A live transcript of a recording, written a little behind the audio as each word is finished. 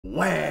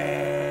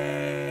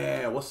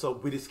Wham! What's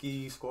up with the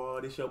Ski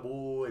Squad? It's your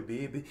boy,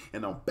 baby.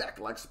 And I'm back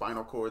like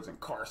spinal cords and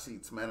car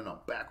seats, man. And I'm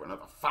back with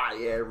another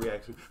fire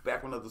reaction.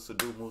 Back with another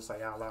SIDHU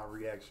MOOSEWALA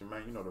reaction,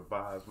 man. You know the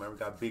vibes, man. We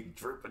got big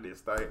drip in this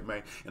thing,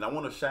 man. And I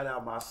want to shout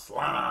out my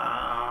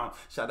slime.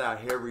 Shout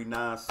out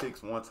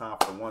Harry96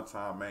 one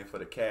time, man, for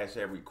the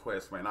CashApp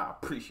request, man. I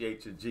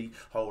appreciate you, G.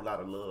 Whole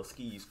lot of love.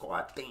 Ski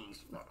Squad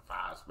things. You know the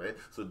vibes, man.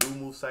 SIDHU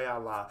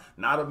MOOSEWALA.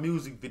 Not a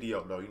music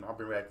video, though. You know, I've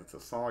been reacting to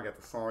song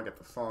after song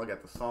after song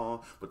after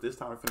song. But this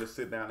time I'm finna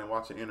sit down and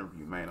watch an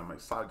interview, man. I'm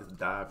excited to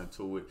dive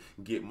into it,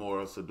 get more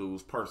of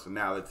SIDHU's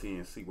personality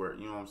and see where,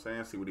 you know what I'm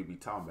saying, see what he be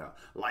talking about.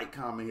 Like,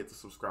 comment, hit the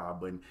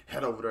subscribe button.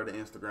 Head over there to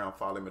Instagram,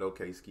 follow him at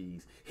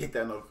OkSceez. Hit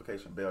that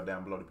notification bell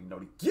down below to be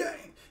notified.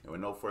 Gang! And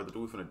with no further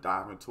ado, we're finna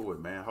dive into it,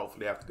 man.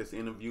 Hopefully after this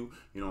interview,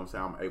 you know what I'm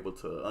saying, I'm able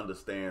to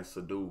understand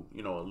SIDHU,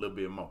 you know, a little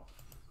bit more.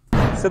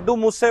 Sidhu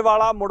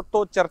Moosewala ਮੁੜ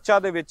ਤੋਂ ਚਰਚਾ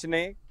ਦੇ ਵਿੱਚ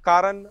ਨੇ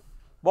ਕਾਰਨ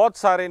ਬਹੁਤ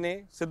ਸਾਰੇ ਨੇ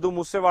ਸਿੱਧੂ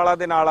ਮੂਸੇਵਾਲਾ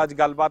ਦੇ ਨਾਲ ਅੱਜ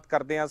ਗੱਲਬਾਤ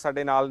ਕਰਦੇ ਆ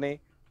ਸਾਡੇ ਨਾਲ ਨੇ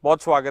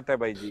ਬਹੁਤ ਸਵਾਗਤ ਹੈ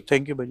ਬਾਈ ਜੀ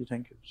ਥੈਂਕ ਯੂ ਬਾਈ ਜੀ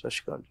ਥੈਂਕ ਯੂ ਸਤਿ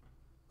ਸ਼੍ਰੀ ਅਕਾਲ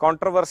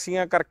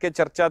ਕੰਟਰੋਵਰਸੀਆਂ ਕਰਕੇ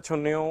ਚਰਚਾ ਚ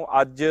ਹੁੰਨੇ ਹੋ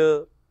ਅੱਜ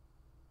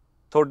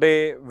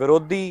ਤੁਹਾਡੇ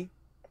ਵਿਰੋਧੀ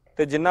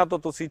ਤੇ ਜਿਨ੍ਹਾਂ ਤੋਂ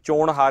ਤੁਸੀਂ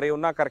ਚੋਣ ਹਾਰੇ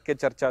ਉਹਨਾਂ ਕਰਕੇ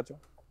ਚਰਚਾ ਚ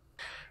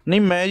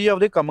ਨਹੀਂ ਮੈਂ ਜੀ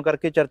ਆਪਦੇ ਕੰਮ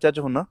ਕਰਕੇ ਚਰਚਾ ਚ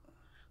ਹੁੰਨਾ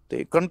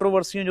ਤੇ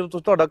ਕੰਟਰੋਵਰਸੀਆਂ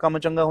ਜਦੋਂ ਤੁਹਾਡਾ ਕੰਮ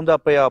ਚੰਗਾ ਹੁੰਦਾ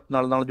ਆਪੇ ਆਪ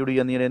ਨਾਲ ਜੁੜੀ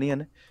ਜਾਂਦੀਆਂ ਰਹਿੰਦੀਆਂ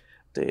ਨੇ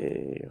ਤੇ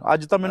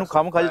ਅੱਜ ਤਾਂ ਮੈਨੂੰ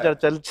ਖਾਮਖਾਈ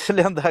ਚਰਚਾ ਚ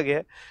ਲਿਆਂਦਾ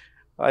ਗਿਆ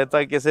ਅੱਜ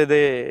ਤਾਂ ਕਿਸੇ ਦੇ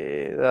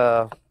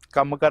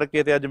ਕੰਮ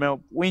ਕਰਕੇ ਤੇ ਅੱਜ ਮੈਂ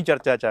ਉਹੀ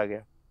ਚਰਚਾ ਚ ਆ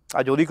ਗਿਆ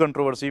ਅੱਜ ਉਹਦੀ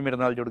ਕੰਟਰੋਵਰਸੀ ਮੇਰੇ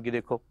ਨਾਲ ਜੁੜ ਗਈ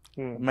ਦੇਖੋ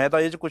ਮੈਂ ਤਾਂ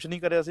ਇਹ ਚ ਕੁਝ ਨਹੀਂ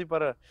ਕਰਿਆ ਸੀ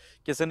ਪਰ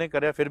ਕਿਸੇ ਨੇ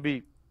ਕਰਿਆ ਫਿਰ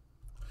ਵੀ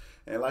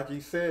And like he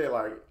said,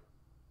 like,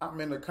 I'm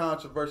in the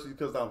controversy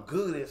because I'm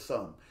good at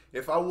something.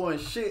 If I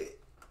wasn't shit,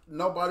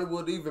 nobody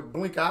would even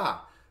blink an eye.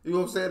 You know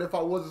what I'm saying? If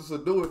I wasn't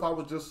SIDHU, if I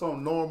was just some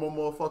normal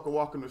motherfucker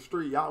walking the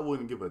street, I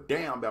wouldn't give a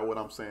damn about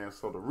what I'm saying.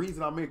 So the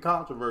reason I'm in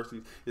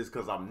controversies is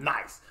because I'm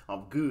nice,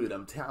 I'm good,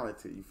 I'm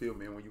talented. You feel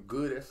me? And when you're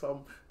good at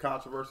something,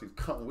 controversies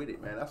come with it,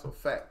 man. That's a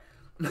fact.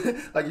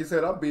 Like you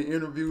said, I'm being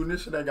interviewed and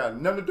this shit ain't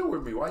got nothing to do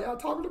with me. Why y'all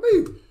talking to me?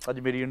 ਅੱਜ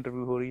ਮੇਰੀ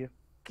interview ਹੋ ਰਹੀ ਹੈ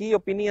ਕੀ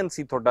opinion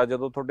ਸੀ ਤੁਹਾਡਾ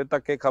ਜਦੋਂ ਤੁਹਾਡੇ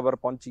ਤੱਕ ਇਹ ਖਬਰ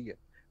ਪਹੁੰਚੀ ਹੈ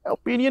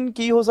ਓਪੀਨੀਅਨ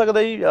ਕੀ ਹੋ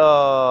ਸਕਦਾ ਜੀ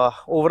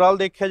ਓਵਰਆਲ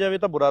ਦੇਖਿਆ ਜਾਵੇ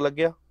ਤਾਂ ਬੁਰਾ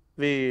ਲੱਗਿਆ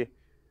ਵੀ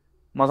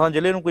ਮਸਾਂ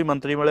ਜ਼ਿਲ੍ਹੇ ਨੂੰ ਕੋਈ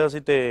ਮੰਤਰੀ ਮਿਲਿਆ ਸੀ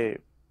ਤੇ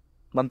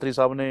ਮੰਤਰੀ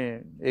ਸਾਹਿਬ ਨੇ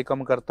ਇਹ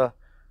ਕੰਮ ਕਰਤਾ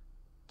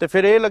ਤੇ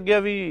ਫਿਰ ਇਹ ਲੱਗਿਆ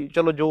ਵੀ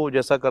ਚਲੋ ਜੋ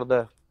ਜੈਸਾ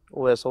ਕਰਦਾ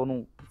ਉਹ ਐਸਾ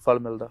ਉਹਨੂੰ ਫਲ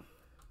ਮਿਲਦਾ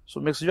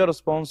ਸੋ ਮਿਕਸ ਜਿਹਾ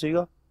ਰਿਸਪੌਂਸ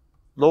ਸੀਗਾ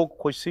ਲੋਕ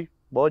ਖੁਸ਼ ਸੀ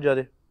ਬਹੁਤ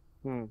ਜ਼ਿਆਦਾ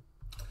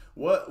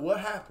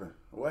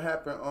What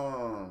happened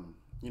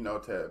you know,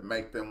 to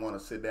make them want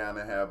to sit down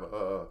and have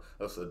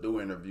a SIDHU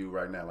interview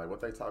right now? Like,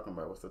 what they talking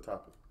about? What's the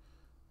topic?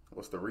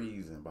 What's the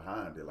reason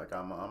behind it? Like,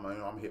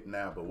 I'm hip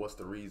now, but what's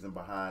the reason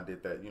behind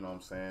it that, you know what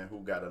I'm saying, who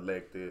got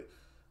elected?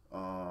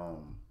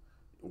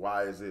 Why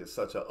is it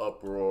such an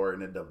uproar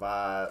and a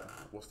divide?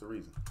 What's the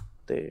reason?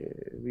 ਤੇ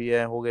ਵੀ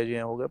ਐ ਹੋ ਗਿਆ ਜੀ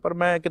ਐ ਹੋ ਗਿਆ ਪਰ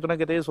ਮੈਂ ਕਿਤੇ ਨਾ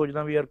ਕਿਤੇ ਇਹ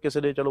ਸੋਚਦਾ ਵੀ ਯਾਰ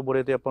ਕਿਸੇ ਦੇ ਚਲੋ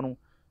ਬੁਰੇ ਤੇ ਆਪਾਂ ਨੂੰ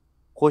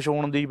ਖੁਸ਼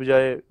ਹੋਣ ਦੀ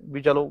ਬਜਾਏ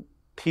ਵੀ ਚਲੋ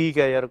ਠੀਕ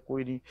ਹੈ ਯਾਰ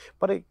ਕੋਈ ਨਹੀਂ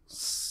ਪਰ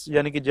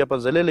ਯਾਨੀ ਕਿ ਜੇ ਆਪਾਂ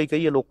ਜ਼ਿਲ੍ਹੇ ਲਈ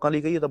ਕਹੀਏ ਲੋਕਾਂ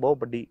ਲਈ ਕਹੀਏ ਤਾਂ ਬਹੁਤ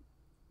ਵੱਡੀ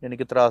ਯਾਨੀ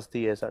ਕਿ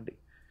ਤਰਾਸਦੀ ਹੈ ਸਾਡੀ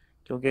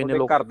ਕਿਉਂਕਿ ਇਹਨੇ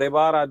ਲੋਕ ਘਰ ਦੇ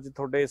ਬਾਹਰ ਅੱਜ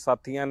ਤੁਹਾਡੇ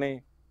ਸਾਥੀਆਂ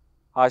ਨੇ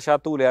ਆਸ਼ਾ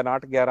ਧੂਲਿਆ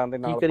 911 ਦੇ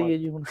ਨਾਲ ਕੀ ਕਰੀਏ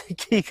ਜੀ ਹੁਣ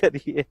ਕੀ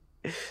ਕਰੀਏ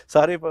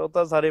ਸਾਰੇ ਉਹ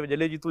ਤਾਂ ਸਾਰੇ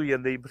ਜ਼ਿਲ੍ਹੇ ਜੀ ਧੂਈ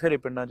ਜਾਂਦੇ ਜੀ ਬਥੇਰੇ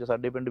ਪਿੰਡਾਂ 'ਚ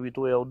ਸਾਡੇ ਪਿੰਡ ਵੀ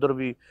ਧੋਇਆ ਉਧਰ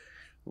ਵੀ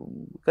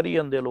ਕਰੀ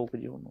ਜਾਂਦੇ ਲੋਕ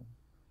ਜੀ ਹੁਣ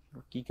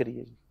ਕੀ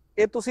ਕਰੀਏ ਜੀ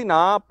ਇਹ ਤੁਸੀਂ ਨਾ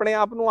ਆਪਣੇ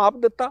ਆਪ ਨੂੰ ਆਪ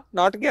ਦਿੱਤਾ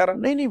 911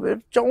 ਨਹੀਂ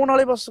ਚਾਹੁਣ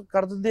ਵਾਲੇ ਬਸ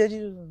ਕਰ ਦਿੰਦੇ ਆ ਜੀ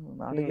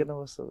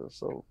 911 ਬਸ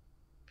ਸੋ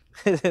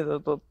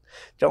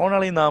ਚਾਹੁਣ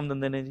ਵਾਲੇ ਨਾਮ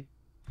ਦਿੰਦੇ ਨੇ ਜੀ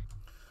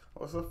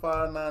What's a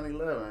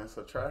 5911? It's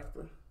a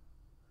tractor.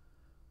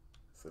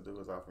 SIDHU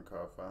was often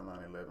called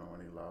 5911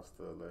 when he lost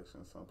the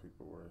election. Some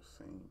people were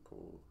seen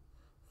pull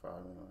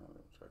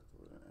 5911 tractor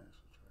with an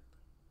actual tractor.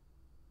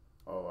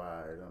 Oh,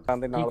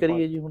 alright. ਕੀ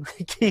ਕਰੀਏ ਜੀ ਹੁਣ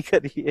ਕੀ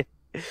ਕਰੀਏ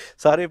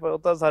ਸਾਰੇ ਉਹ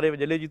ਤਾਂ ਸਾਰੇ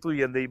ਜ਼ਿਲ੍ਹੇ ਜੀ ਧੋਈ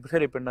ਜਾਂਦੇ ਜੀ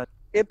ਬਥੇਰੇ ਪਿੰਡਾਂ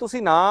ਇਹ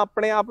ਤੁਸੀਂ ਨਾ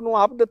ਆਪਣੇ ਆਪ ਨੂੰ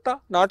ਆਪ ਦਿੱਤਾ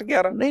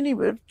 911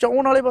 ਨਹੀਂ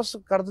ਚਾਹੁਣ ਵਾਲੇ ਬਸ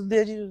ਕਰ ਦਿੰਦੇ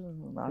ਆ ਜੀ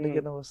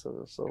 911 ਬਸ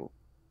ਸੋ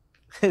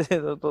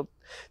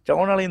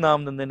ਚਾਹੁਣ ਵਾਲੇ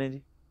ਨਾਮ ਦਿੰਦੇ ਨੇ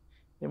ਜੀ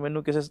ਇਹ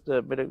ਮੈਨੂੰ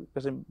ਮੇਰੇ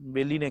ਕਿਸੇ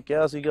ਬੇਲੀ ਨੇ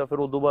ਕਿਹਾ ਸੀਗਾ ਫਿਰ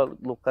ਉਦੋਂ ਬਾਅਦ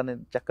ਲੋਕਾਂ ਨੇ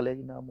ਚੱਕ ਲਿਆ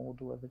ਜੀ ਨਾਮ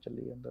ਉਦੋਂ ਬਾਅਦ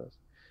ਚੱਲੀ ਜਾਂਦਾ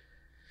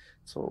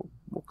ਸੋ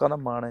ਲੋਕਾਂ ਦਾ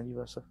ਮਾਣ ਹੈ ਜੀ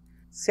ਬਸ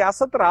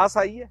ਸਿਆਸਤ ਰਾਸ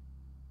ਆਈ ਹੈ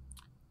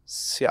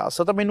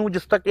ਸਿਆਸਤ ਮੈਨੂੰ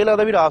ਜਿਸ ਤੱਕ ਇਹ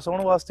ਲੱਗਦਾ ਵੀ ਰਾਸ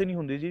ਆਉਣ ਵਾਸਤੇ ਨਹੀਂ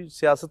ਹੁੰਦੀ ਜੀ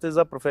ਸਿਆਸਤ ਇਜ਼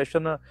ਅ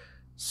ਪ੍ਰੋਫੈਸ਼ਨ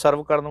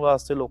ਸਰਵ ਕਰਨ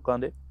ਵਾਸਤੇ ਲੋਕਾਂ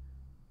ਦੇ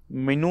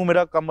ਮੈਨੂੰ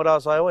ਮੇਰਾ ਕੰਮ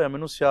ਰਾਸ ਆਇਆ ਹੋਇਆ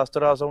ਮੈਨੂੰ ਸਿਆਸਤ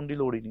ਰਾਸ ਆਉਣ ਦੀ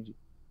ਲੋੜ ਹੀ ਨਹੀਂ ਜੀ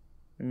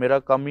ਮੇਰਾ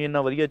ਕੰਮ ਹੀ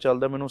ਇੰਨਾ ਵਧੀਆ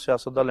ਚੱਲਦਾ ਮੈਨੂੰ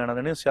ਸਿਆਸਤ ਦਾ ਲੈਣਾ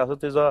ਦੇਣਾ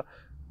ਸਿਆਸਤ ਇਜ਼ ਅ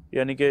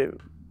ਯਾਨੀ ਕਿ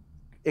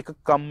ਇੱਕ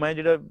ਕੰਮ ਹੈ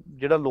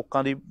ਜਿਹੜਾ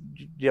ਲੋਕਾਂ ਦੀ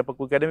ਜੇ ਆਪਾਂ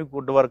ਕੋਈ ਕਹਿੰਦੇ ਵੀ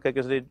ਗੁੱਡ ਵਰਕ ਹੈ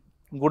ਕਿਸੇ ਦੇ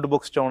ਗੁੱਡ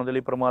ਬੁੱਕਸ ਚ ਆਉਣ ਦੇ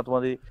ਲਈ ਪ੍ਰਮਾਤਮਾ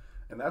ਦੀ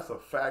And that's a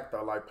fact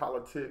though, like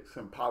politics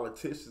and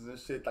politicians and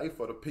shit, they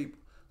for the people.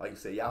 Like you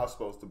say, y'all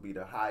supposed to be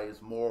the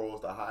highest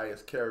morals, the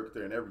highest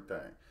character and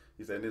everything.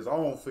 He said in his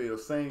own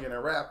field, singing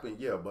and rapping,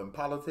 yeah, but in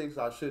politics,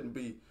 I shouldn't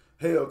be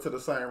held to the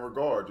same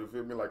regard. You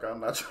feel me? Like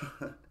I'm not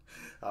trying.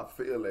 I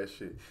feel that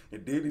shit.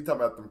 And then he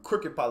talking about them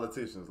crooked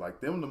politicians, like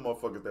them the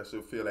motherfuckers that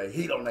should feel that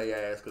heat on their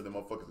ass because the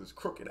motherfuckers is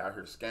crooked out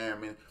here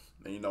scamming,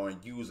 and, you know,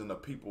 and using the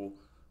people,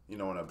 you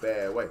know, in a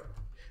bad way.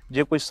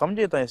 ਜੇ ਕੋਈ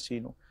ਸਮਝੇ ਤਾਂ ਇਸ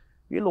ਚੀਜ਼ ਨੂੰ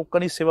ਇਹ ਲੋਕਾਂ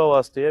ਦੀ ਸੇਵਾ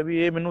ਵਾਸਤੇ ਹੈ ਵੀ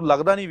ਇਹ ਮੈਨੂੰ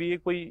ਲੱਗਦਾ ਨਹੀਂ ਵੀ ਇਹ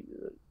ਕੋਈ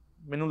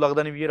ਮੈਨੂੰ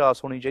ਲੱਗਦਾ ਨਹੀਂ ਵੀ ਇਹ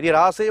ਰਾਸ ਹੋਣੀ ਚਾਹੀਦੀ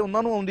ਰਾਸ ਇਹ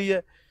ਉਹਨਾਂ ਨੂੰ ਆਉਂਦੀ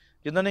ਹੈ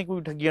ਜਿਨ੍ਹਾਂ ਨੇ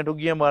ਕੋਈ ਠੱਗੀਆਂ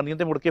ਠੁੱਗੀਆਂ ਮਾਰਨੀਆਂ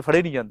ਤੇ ਮੁੜ ਕੇ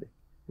ਫੜੇ ਨਹੀਂ ਜਾਂਦੇ।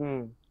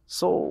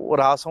 ਸੋ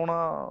ਰਾਸ ਆਉਣਾ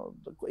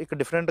ਇੱਕ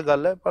ਡਿਫਰੈਂਟ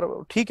ਗੱਲ ਹੈ, ਪਰ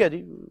ਠੀਕ ਹੈ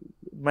ਜੀ।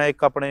 ਮੈਂ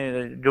ਇੱਕ ਆਪਣੇ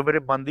ਜੋ ਮੇਰੇ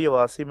ਮਨ ਦੀ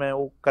ਆਵਾਜ਼ ਸੀ ਮੈਂ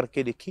ਉਹ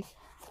ਕਰਕੇ ਦੇਖੀ।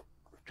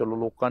 ਚਲੋ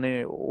ਲੋਕਾਂ ਨੇ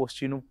ਉਸ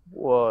ਚੀਜ਼ ਨੂੰ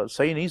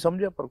ਸਹੀ ਨਹੀਂ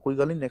ਸਮਝਿਆ, ਪਰ ਕੋਈ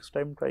ਗੱਲ ਨਹੀਂ, ਨੈਕਸਟ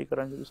ਟਾਈਮ ਟਰਾਈ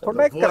ਕਰਾਂਗੇ।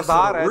 ਤੁਹਾਡਾ ਇੱਕ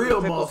ਕਿਰਦਾਰ ਹੈ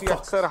ਜਿੱਥੇ ਤੁਸੀਂ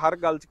ਅਕਸਰ ਹਰ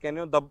ਗੱਲ 'ਚ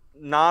ਕਹਿੰਦੇ ਹੋ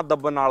ਨਾ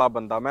ਦੱਬਣ ਵਾਲਾ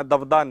ਬੰਦਾ, ਮੈਂ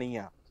ਦਬਦਾ ਨਹੀਂ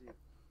ਆ।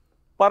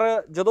 ਪਰ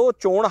ਜਦੋਂ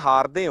ਚੋਣ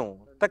ਹਾਰਦੇ ਹੋ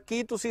ਤਾਂ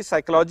ਕੀ ਤੁਸੀਂ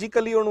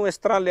ਸਾਈਕੋਲੋਜੀਕਲੀ ਉਹਨੂੰ ਇਸ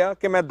ਤਰ੍ਹਾਂ ਲਿਆ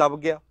ਕਿ ਮੈਂ ਦਬ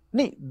ਗਿਆ?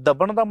 ਨਹੀਂ,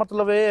 ਦਬਣ ਦਾ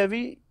ਮਤਲਬ ਇਹ ਹੈ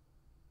ਵੀ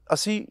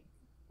ਅਸੀਂ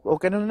ਉਹ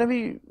ਕਹਿੰਦੇ ਨੇ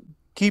ਵੀ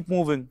ਕੀਪ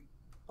ਮੂਵਿੰਗ,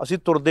 ਅਸੀਂ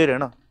ਤੁਰਦੇ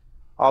ਰਹਿਣਾ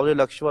ਆਪਦੇ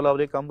ਲਕਸ਼ ਵੱਲ,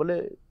 ਆਪਦੇ ਕੰਮ ਵੱਲ।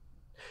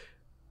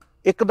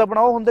 ਇੱਕ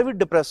ਦਬਣਾ ਉਹ ਹੁੰਦਾ ਵੀ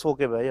ਡਿਪਰੈਸ ਹੋ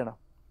ਕੇ ਬਹਿ ਜਾਣਾ।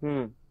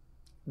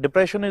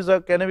 ਡਿਪਰੈਸ਼ਨ ਇਜ਼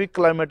ਕਹਿੰਦੇ ਵੀ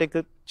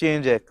ਕਲਾਈਮੈਟਿਕ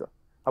ਚੇਂਜ ਹੈ ਇੱਕ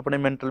ਆਪਣੇ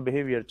ਮੈਂਟਲ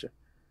ਬਿਹੇਵੀਅਰ 'ਚ।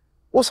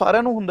 ਉਹ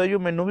ਸਾਰਿਆਂ ਨੂੰ ਹੁੰਦਾ, ਜੋ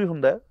ਮੈਨੂੰ ਵੀ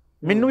ਹੁੰਦਾ।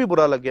 ਮੈਨੂੰ ਵੀ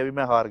ਬੁਰਾ ਲੱਗਿਆ ਵੀ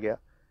ਮੈਂ ਹਾਰ ਗਿਆ,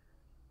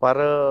 ਪਰ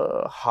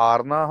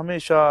ਹਾਰਨਾ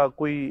ਹਮੇਸ਼ਾ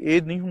ਕੋਈ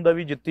ਇਹ ਨਹੀਂ ਹੁੰਦਾ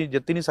ਵੀ ਜਿੱਤ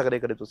ਹੀ ਨਹੀਂ ਸਕਦੇ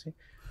ਕਦੇ ਤੁਸੀਂ।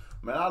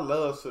 Man, I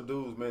love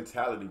SIDHU's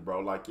mentality, bro.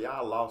 Like, yeah,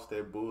 I lost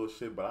that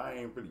bullshit, but I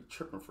ain't really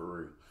tripping for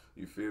real.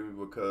 You feel me?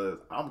 Because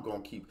I'm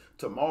going to keep,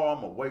 tomorrow I'm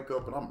going to wake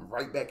up and I'm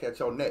right back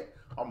at your neck.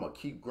 I'm going to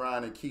keep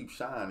grinding, keep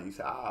shining. He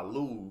said, I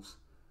lose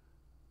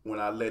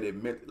when I let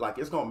it, like,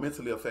 it's going to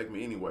mentally affect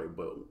me anyway,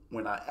 but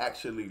when I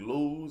actually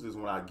lose is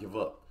when I give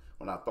up.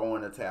 When I throw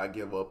in the towel, I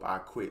give up, I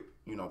quit,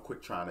 you know,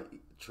 quit trying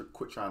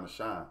to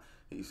shine.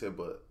 He said,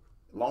 but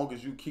long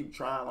as you keep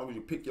trying, long as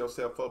you pick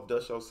yourself up,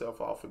 dust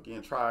yourself off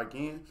again, try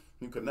again,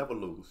 you can never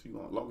lose.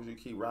 As long as you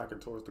keep rocking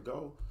towards the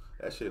goal,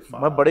 that shit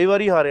fine. ਮੈਂ ਬੜੀ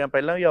ਵਾਰੀ ਹਾਰਿਆ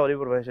ਪਹਿਲਾਂ ਵੀ ਆਪਣੀ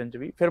profession 'ਚ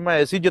ਵੀ, ਫਿਰ ਮੈਂ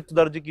ਐਸੀ ਜਿੱਤ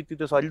ਦਰਜ ਕੀਤੀ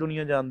ਤੇ ਸਾਰੀ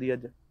ਦੁਨੀਆ ਜਾਣਦੀ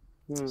ਅੱਜ।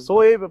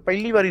 ਸੋ ਇਹ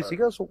ਪਹਿਲੀ ਵਾਰੀ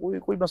ਸੀਗਾ, ਸੋ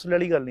ਕੋਈ ਮਸਲੇ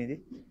ਵਾਲੀ ਗੱਲ ਨਹੀਂ ਜੀ।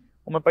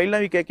 ਉਹ ਮੈਂ ਪਹਿਲਾਂ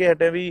ਵੀ ਕਹਿ ਕੇ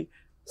ਹਟਿਆ ਵੀ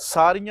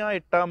ਸਾਰੀਆਂ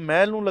ਇੱਟਾਂ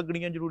ਮਹਿਲ ਨੂੰ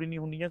ਲੱਗਣੀਆਂ ਜ਼ਰੂਰੀ ਨਹੀਂ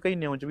ਹੁੰਦੀਆਂ, ਕਈ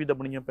ਨਿਉਂ 'ਚ ਵੀ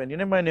ਦੱਬਣੀਆਂ ਪੈਂਦੀਆਂ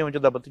ਨੇ। ਮੈਂ ਨਿਉਂ 'ਚ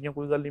ਦੱਬਤੀਆਂ,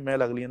 ਕੋਈ ਗੱਲ ਨਹੀਂ, ਮੈਂ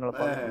ਅਗਲੀਆਂ ਨਾਲ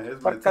ਪਾ।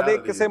 ਪਰ ਕਦੇ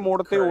ਕਿਸੇ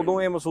ਮੋੜ ਤੇ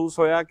ਉਦੋਂ ਇਹ ਮਹਿਸੂਸ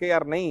ਹੋਇਆ ਕਿ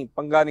ਯਾਰ ਨਹੀਂ,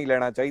 ਪੰਗਾ ਨਹੀਂ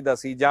ਲੈਣਾ ਚਾਹੀਦਾ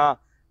ਸੀ, ਜਾਂ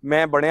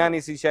ਮੈਂ ਬਣਿਆ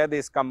ਨਹੀਂ ਸੀ ਸ਼ਾਇਦ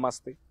ਇਸ ਕੰਮ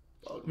ਵਾਸਤੇ?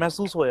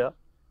 ਮਹਿਸੂਸ ਹੋਇਆ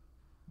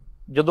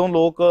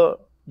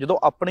ਜਦੋਂ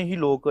ਆਪਣੇ ਹੀ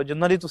ਲੋਕ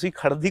ਜਿਨ੍ਹਾਂ ਦੀ ਤੁਸੀਂ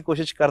ਖੜਨ ਦੀ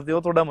ਕੋਸ਼ਿਸ਼ ਕਰਦੇ ਹੋ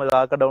ਤੁਹਾਡਾ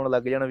ਮਜ਼ਾਕ ਉਡਾਉਣ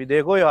ਲੱਗ ਜਾਣਾ ਵੀ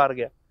ਦੇਖੋ ਇਹ ਹਾਰ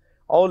ਗਿਆ,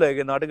 ਆਓ ਲੈ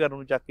ਗਏ ਨਾਟਕਰ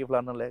ਨੂੰ ਚੱਕ ਕੇ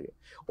ਫਲਾਣਾ ਲੈ ਗਏ।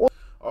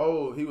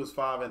 Oh, he was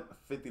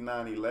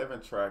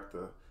 5911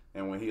 tractor,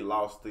 and when he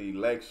lost the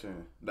election,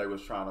 they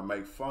was trying to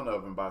make fun of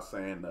him by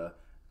saying the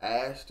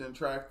Ashton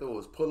tractor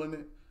was pulling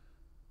it,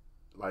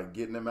 like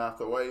getting him out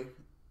the way,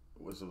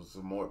 which was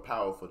a more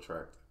powerful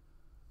tractor.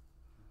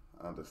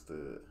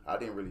 Understood. I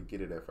didn't really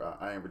get it at first.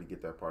 I didn't really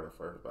get that part at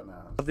first, but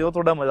now. ਤੇ ਉਹ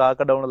ਤੁਹਾਡਾ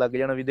ਮਜ਼ਾਕ ਉਡਾਉਣ ਲੱਗ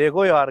ਜਾਣਾ ਵੀ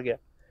ਦੇਖੋ ਇਹ ਹਾਰ ਗਿਆ,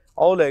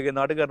 ਆਓ ਲੈ ਗਏ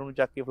ਨਾਟਕਰ ਨੂੰ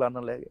ਚੱਕ ਕੇ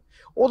ਫਲਾਣਾ ਲੈ ਗਏ।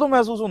 ਉਦੋਂ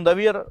ਮਹਿਸੂਸ ਹੁੰਦਾ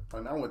ਵੀ ਯਾਰ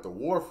I went to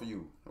war for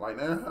you. Like,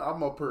 man,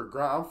 I'm up here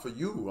grind. I'm for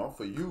you. I'm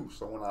for you.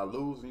 So when I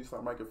lose and you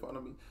start making fun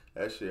of me,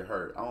 that shit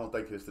hurt. I don't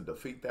think it's the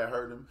defeat that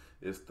hurt him.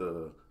 It's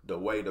the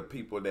way the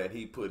people that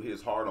he put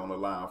his heart on the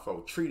line for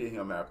treated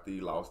him after he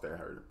lost that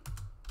hurt him.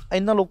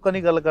 ਇਹਨਾਂ ਲੋਕਾਂ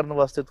ਦੀ ਗੱਲ ਕਰਨ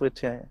ਵਾਸਤੇ ਤੂੰ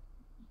ਇੱਥੇ ਆਇਆ,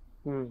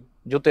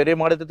 ਜੋ ਤੇਰੇ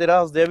ਮਾੜੇ ਤੇ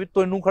ਤੇਰਾ ਹੱਸਦੇ ਆ ਵੀ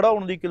ਤੈਨੂੰ ਖੜਾ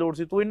ਹੋਣ ਦੀ ਕੀ ਲੋੜ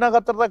ਸੀ, ਤੂੰ ਇੰਨਾ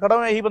ਖਾਤਰ ਤਾਂ ਖੜਾ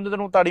ਹੋਇਆ। ਇਹੀ ਬੰਦੇ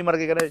ਤੈਨੂੰ ਤਾੜੀ ਮਾਰ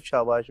ਕੇ ਕਹਿੰਦੇ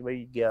ਸ਼ਾਬਾਸ਼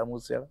ਬਈ ਗਿਆ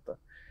ਮੂਸੇਵਾਲਾ, ਤਾਂ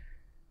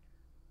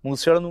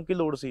ਮੂਸੇਵਾਲਾ ਨੂੰ ਕੀ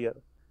ਲੋੜ ਸੀ ਯਾਰ।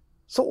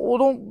 ਸੋ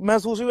ਉਦੋਂ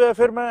ਮਹਿਸੂਸ ਹੋਇਆ।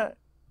 ਫਿਰ ਮੈਂ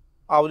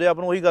ਆਪਦੇ ਆਪ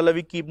ਨੂੰ ਉਹੀ ਗੱਲ ਹੈ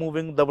ਵੀ ਕੀਪ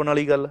ਮੂਵਿੰਗ, ਦਬਣ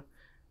ਵਾਲੀ ਗੱਲ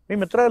ਵੀ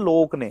ਮਿੱਤਰਾ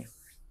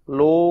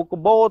ਲੋਕ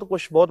ਬਹੁਤ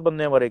ਕੁਛ ਬਹੁਤ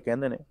ਬੰਦਿਆਂ ਬਾਰੇ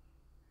ਕਹਿੰਦੇ ਨੇ,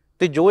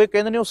 ਤੇ ਜੋ ਇਹ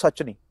ਕਹਿੰਦੇ ਨੇ ਉਹ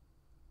ਸੱਚ ਨਹੀਂ,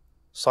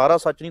 ਸਾਰਾ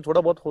ਸੱਚ ਨਹੀਂ,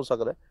 ਥੋੜਾ ਬਹੁਤ ਹੋ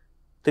ਸਕਦਾ।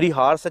 ਤੇਰੀ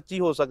ਹਾਰ ਸੱਚੀ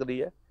ਹੋ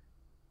ਸਕਦੀ ਹੈ,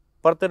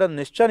 ਪਰ ਤੇਰਾ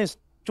ਨਿਸ਼ਚਾ ਨਹੀਂ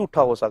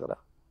ਝੂਠਾ ਹੋ ਸਕਦਾ,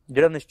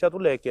 ਜਿਹੜਾ ਨਿਸ਼ਚਾ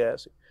ਤੂੰ ਲੈ ਕੇ ਆਇਆ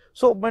ਸੀ।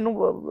 ਸੋ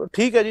ਮੈਨੂੰ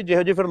ਠੀਕ ਹੈ ਜੀ,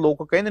 ਜਿਹੋ ਜਿਹੇ ਫਿਰ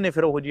ਲੋਕ ਕਹਿੰਦੇ ਨੇ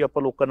ਫਿਰ ਉਹੋ ਜਿਹੀ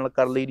ਆਪਾਂ ਲੋਕਾਂ ਨਾਲ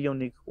ਕਰ ਲਈ ਦੀ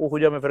ਹੁੰਦੀ। ਉਹੋ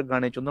ਜਿਹਾ ਮੈਂ ਫਿਰ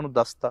ਗਾਣੇ 'ਚ ਉਹਨਾਂ ਨੂੰ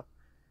ਦੱਸਤਾ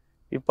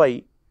ਵੀ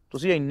ਭਾਈ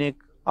ਤੁਸੀਂ ਇੰਨੇ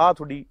ਆਹ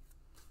ਤੁਹਾਡੀ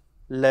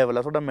ਲੈਵਲ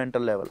ਆ, ਤੁਹਾਡਾ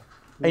ਮੈਂਟਲ ਲੈਵਲ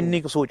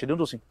ਇੰਨੀ ਕੁ ਸੋਚਦੇ ਹੋ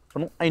ਤੁਸੀਂ,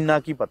 ਤੁਹਾਨੂੰ ਇੰਨਾ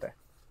ਕੀ ਪਤਾ ਹੈ।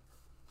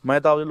 ਮੈਂ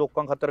ਤਾਂ ਆਪਦੇ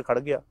ਲੋਕਾਂ ਖਾਤਰ ਖੜ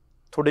ਗਿਆ,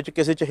 ਤੁਹਾਡੇ 'ਚ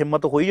ਕਿਸੇ 'ਚ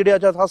ਹਿੰਮਤ ਹੋਈ ਜਿਹੜੇ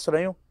ਅੱਜ ਹੱਸ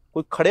ਰਹੇ ਹੋ,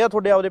 ਕੋਈ ਖੜਿਆ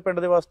ਤੁਹਾਡੇ ਆਪਦੇ ਪਿੰਡ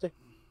ਦੇ ਵਾਸਤੇ?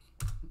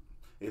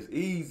 It's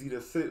easy to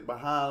sit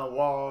behind a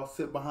wall,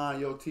 sit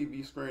behind your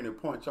TV screen and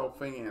point your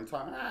finger and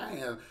talk,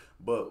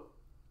 but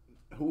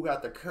who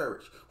got the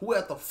courage? Who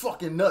had the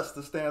fucking nuts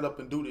to stand up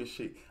and do this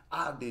shit?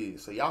 I did.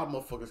 So y'all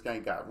motherfuckers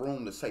ain't got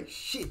room to say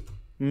shit.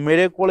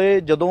 ਮੇਰੇ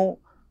ਕੋਲੇ ਜਦੋਂ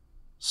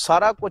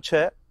ਸਾਰਾ ਕੁਛ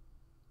ਹੈ,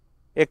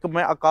 ਇੱਕ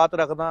ਮੈਂ ਔਕਾਤ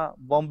ਰੱਖਦਾ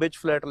ਬੰਬੇ 'ਚ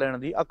ਫਲੈਟ ਲੈਣ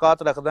ਦੀ,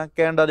 ਔਕਾਤ ਰੱਖਦਾ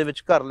ਕੈਨੇਡਾ ਦੇ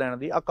ਵਿੱਚ ਘਰ ਲੈਣ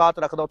ਦੀ, ਔਕਾਤ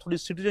ਰੱਖਦਾ ਉੱਥੋਂ ਦੀ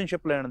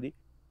ਸਿਟੀਜ਼ਨਸ਼ਿਪ ਲੈਣ ਦੀ,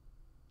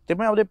 ਤੇ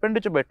ਮੈਂ ਆਪਦੇ ਪਿੰਡ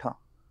 'ਚ ਬੈਠਾ।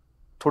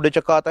 ਤੁਹਾਡੇ 'ਚ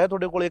ਔਕਾਤ ਹੈ,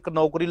 ਤੁਹਾਡੇ ਕੋਲ ਇੱਕ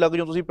ਨੌਕਰੀ ਲੱਗ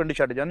ਜਾਓ, ਤੁਸੀਂ ਪਿੰਡ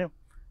ਛੱਡ ਜਾਂਦੇ ਹੋ,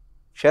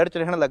 ਸ਼ਹਿਰ 'ਚ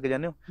ਰਹਿਣ ਲੱਗ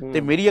ਜਾਂਦੇ ਹੋ।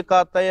 ਤੇ ਮੇਰੀ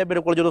ਔਕਾਤ ਹੈ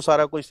ਮੇਰੇ ਕੋਲ ਜਦੋਂ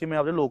ਸਾਰਾ ਕੁਝ ਸੀ, ਮੈਂ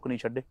ਆਪਦੇ ਲੋਕ ਨਹੀਂ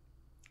ਛੱਡੇ,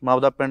 ਮੈਂ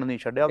ਆਪਦਾ ਪਿੰਡ ਨਹੀਂ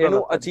ਛੱਡਿਆ।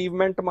 ਇਹਨੂੰ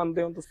ਅਚੀਵਮੈਂਟ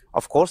ਮੰਨਦੇ ਹੋ ਤੁਸੀਂ?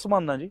 ਆਫ ਕੋਰਸ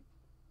ਮੰਨਦਾ ਜੀ।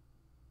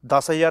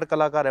 10,000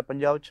 ਕਲਾਕਾਰ ਹੈ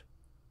ਪੰਜਾਬ 'ਚ,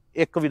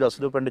 ਇੱਕ ਵੀ ਦੱਸ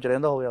ਦਿਓ ਪਿੰਡ 'ਚ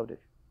ਰਹਿੰਦਾ ਹੋਵੇ ਆਪਦੇ,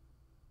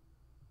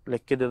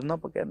 ਲਿਖ ਕੇ ਦੇ ਦਿੰਦਾ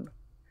ਆਪਾਂ ਕਹਿਣ।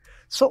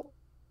 ਸੋ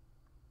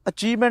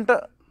ਅਚੀਵਮੈਂਟ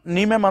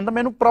ਨਹੀਂ ਮੈਂ ਮੰਨਦਾ,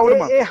 ਮੈਨੂੰ ਪ੍ਰਾਊਡ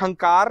ਮੰਨਦਾ। ਇਹ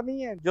ਹੰਕਾਰ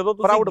ਨਹੀਂ ਹੈ ਜਦੋਂ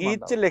ਤੁਸੀਂ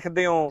ਗੀਤ 'ਚ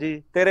ਲਿਖਦੇ ਹੋ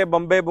ਤੇਰੇ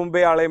ਬੰਬੇ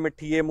ਵਾਲੇ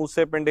ਮਿੱਠੀਏ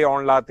ਮੂਸੇ ਪਿੰਡੇ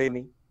ਆਉਣ ਲਾਤੇ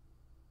ਨਹੀਂ,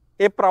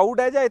 ਇਹ ਪ੍ਰਾਊਡ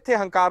ਹੈ ਜਾਂ ਇੱਥੇ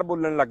ਹੰਕਾਰ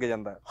ਬੋਲਣ ਲੱਗ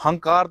ਜਾਂਦਾ?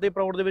 ਹੰਕਾਰ ਤੇ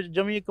ਪ੍ਰਾਊਡ ਦੇ ਵਿੱਚ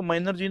ਜਮੀ ਇੱਕ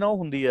ਮਾਈਨਰ ਜੀ ਨਾ ਉਹ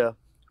ਹੁੰਦੀ ਆ,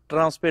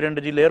 ਟਰਾਂਸਪੇਰੈਂਟ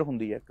ਜੀ ਲੇਅਰ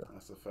ਹੁੰਦੀ ਹੈ ਇੱਕ,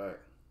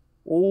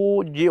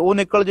 ਉਹ ਜੇ ਉਹ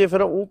ਨਿਕਲ ਜੇ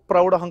ਫਿਰ ਉਹ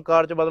ਪ੍ਰਾਊਡ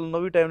ਹੰਕਾਰ 'ਚ ਬਦਲਣ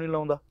ਨੂੰ ਵੀ ਟਾਈਮ ਨਹੀਂ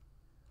ਲਾਉਂਦਾ।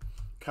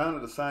 Kind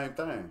of the same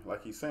thing,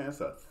 like he's saying,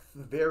 it's a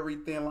very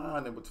thin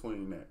line in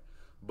between that.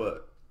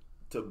 But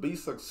to be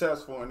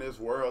successful in this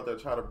world that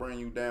try to bring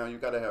you down,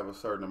 you got to have a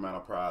certain amount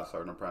of pride,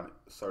 certain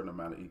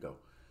amount of ego.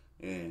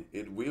 and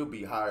it will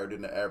be higher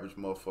than the average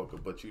motherfucker,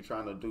 but you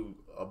trying to do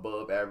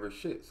above average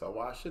shit, so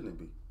why shouldn't it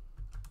be?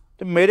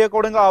 ਤੇ ਮੇਰੇ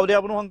according ਆਪਦੇ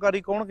ਆਪ ਨੂੰ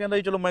ਹੰਕਾਰੀ ਕੌਣ ਕਹਿੰਦਾ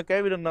ਜੀ? ਚਲੋ ਮੈਂ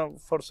ਕਹਿ ਵੀ ਦਿੰਦਾ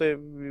ਫਰਸੇ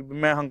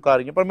ਮੈਂ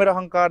ਹੰਕਾਰੀ ਹਾਂ, ਪਰ ਮੇਰਾ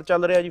ਹੰਕਾਰ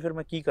ਚੱਲ ਰਿਹਾ ਜੀ, ਫਿਰ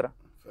ਮੈਂ ਕੀ ਕਰਾਂ?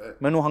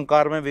 ਮੈਨੂੰ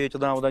ਹੰਕਾਰ ਮੈਂ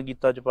ਵੇਚਦਾ ਆਪਦਾ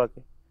ਗੀਤਾਂ 'ਚ ਪਾ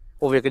ਕੇ,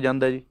 ਉਹ ਵਿਕ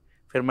ਜਾਂਦਾ ਜੀ,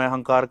 ਫਿਰ ਮੈਂ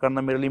ਹੰਕਾਰ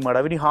ਕਰਨਾ ਮੇਰੇ ਲਈ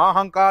ਮਾੜਾ ਵੀ ਨਹੀਂ। ਹਾਂ,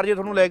 ਹੰਕਾਰ ਜੇ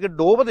ਤੁਹਾਨੂੰ ਲੈ ਕੇ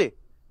ਡੋਬ ਦੇ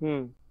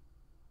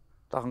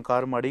ਤਾਂ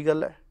ਹੰਕਾਰ ਮਾੜੀ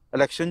ਗੱਲ ਹੈ।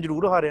 ਇਲੈਕਸ਼ਨ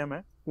ਜ਼ਰੂਰ ਹਾਰਿਆ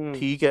ਮੈਂ,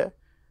 ਠੀਕ ਹੈ,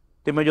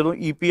 ਤੇ ਮੈਂ ਜਦੋਂ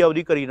EP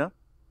ਆਪਦੀ ਕਰੀ ਨਾ,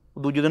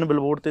 ਦੂਜੇ ਦਿਨ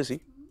ਬਿਲਬੋਰਡ ਤੇ ਸੀ।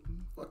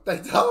 They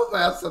told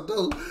us to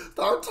do.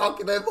 Start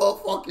talking that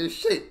motherfucking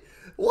shit.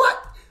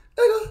 What?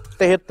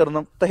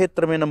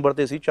 73ਵੇਂ number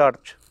ਤੇ ਸੀ ਚਾਰਟ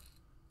 'ਚ।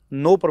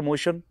 ਨੋ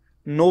ਪ੍ਰਮੋਸ਼ਨ,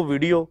 ਨੋ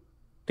ਵੀਡੀਓ,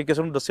 ਤੇ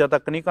ਕਿਸੇ ਨੂੰ ਦੱਸਿਆ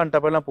ਤੱਕ ਨਹੀਂ। ਘੰਟਾ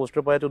ਪਹਿਲਾਂ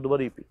ਪੋਸਟਰ ਪਾਇਆ ਤੇ ਉਦੋਂ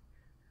ਬਾਅਦ EP।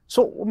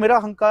 ਸੋ ਉਹ ਮੇਰਾ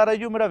ਹੰਕਾਰ ਹੈ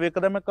ਜੀ, ਉਹ ਮੇਰਾ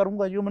ਵਿਕਦਾ, ਮੈਂ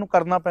ਕਰੂੰਗਾ ਜੀ, ਉਹ ਮੈਨੂੰ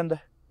ਕਰਨਾ ਪੈਂਦਾ।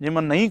 ਜੇ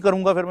ਮੈਂ ਨਹੀਂ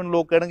ਕਰੂੰਗਾ ਫਿਰ ਮੈਨੂੰ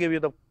ਲੋਕ ਕਹਿਣਗੇ ਵੀ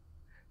ਇਹ ਤਾਂ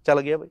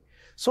ਚੱਲ ਗਿਆ ਬਈ।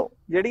 ਸੋ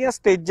ਜਿਹੜੀਆਂ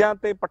ਸਟੇਜਾਂ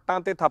ਤੇ ਪੱਟਾਂ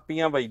ਤੇ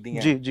ਥਾਪੀਆਂ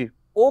ਵੱਜਦੀਆਂ ਜੀ ਜੀ,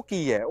 ਉਹ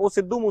ਕੀ ਹੈ? ਉਹ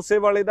ਸਿੱਧੂ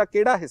ਮੂਸੇਵਾਲੇ ਦਾ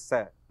ਕਿਹੜਾ ਹਿੱਸਾ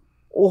ਹੈ?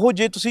 ਉਹ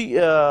ਜੇ ਤੁਸੀਂ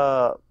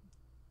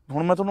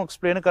ਹੁਣ ਮੈਂ ਤੁਹਾਨੂੰ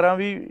ਐਕਸਪਲੇਨ ਕਰਾਂ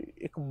ਵੀ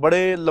ਇੱਕ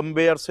ਬੜੇ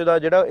ਲੰਬੇ ਅਰਸੇ ਦਾ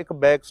ਜਿਹੜਾ ਇੱਕ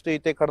ਬੈਕ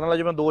ਸਟੇਜ ਤੇ ਖੜਨ ਵਾਲਾ,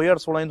 ਜਿਵੇਂ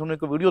 2016 ਤੁਹਾਨੂੰ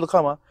ਇੱਕ ਵੀਡੀਓ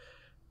ਦਿਖਾਵਾਂ,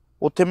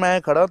 ਉੱਥੇ ਮੈਂ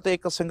ਖੜਾ ਤੇ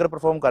ਇੱਕ ਸਿੰਗਰ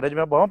ਪਰਫਾਰਮ ਕਰ ਰਿਹਾ,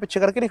 ਜਿਵੇਂ ਬਾਹਾਂ ਪਿੱਛੇ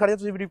ਕਰਕੇ ਨਹੀਂ ਖੜਿਆ,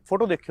 ਤੁਸੀਂ ਮੇਰੀ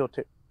ਫੋਟੋ ਦੇਖਿਓ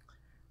ਉੱਥੇ,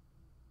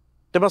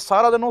 ਤੇ ਮੈਂ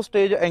ਸਾਰਾ ਦਿਨ ਉਹ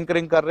ਸਟੇਜ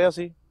ਐਂਕਰਿੰਗ ਕਰ ਰਿਹਾ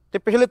ਸੀ। ਤੇ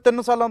ਪਿਛਲੇ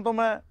 3 ਸਾਲਾਂ ਤੋਂ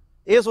ਮੈਂ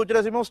ਇਹ ਸੋਚ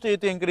ਰਿਹਾ ਸੀ ਮੈਂ ਉਹ ਸਟੇਜ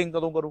ਤੇ ਐਂਕਰਿੰਗ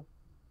ਕਦੋਂ ਕरूँ,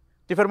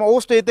 ਤੇ ਫਿਰ ਮੈਂ ਉਹ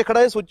ਸਟੇਜ ਤੇ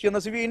ਖੜਾ ਇਹ ਸੋਚੀ ਜਾਂਦਾ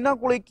ਸੀ ਵੀ ਇਹਨਾਂ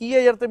ਕੋਲੇ ਕੀ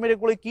ਹੈ ਯਾਰ, ਤੇ ਮੇਰੇ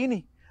ਕੋਲੇ ਕੀ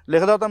ਨਹੀਂ।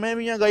 ਲਿਖਦਾ ਤਾਂ ਮੈਂ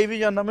ਵੀ ਆ, ਗਾਈ ਵੀ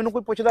ਜਾਂਦਾ, ਮੈਨੂੰ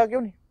ਕੋਈ ਪੁੱਛਦਾ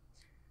ਕਿਉਂ ਨਹੀਂ?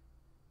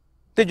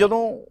 ਤੇ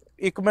ਜਦੋਂ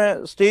ਇੱਕ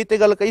ਮੈਂ ਸਟੇਜ ਤੇ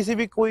ਗੱਲ ਕਹੀ ਸੀ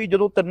ਵੀ ਕੋਈ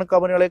ਜਦੋਂ 3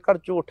 ਕਮਰੇ ਵਾਲੇ ਘਰ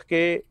ਚੋਂ ਉੱਠ ਕੇ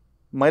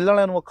ਮਹਿਲਾ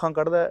ਵਾਲਿਆਂ ਨੂੰ ਅੱਖਾਂ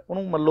ਕੱਢਦਾ,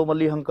 ਉਹਨੂੰ ਮੱਲੋ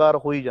ਮੱਲੀ ਹੰਕਾਰ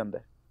ਹੋ ਹੀ ਜਾਂਦਾ।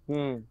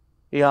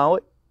 ਇਹ ਹਾਂ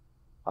ਓਏ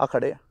ਆ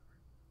ਖੜੇ ਆ।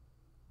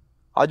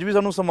 ਅੱਜ ਵੀ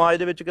ਸਾਨੂੰ ਸਮਾਜ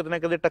ਦੇ ਵਿੱਚ ਕਿਤੇ ਨਾ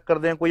ਕਿਤੇ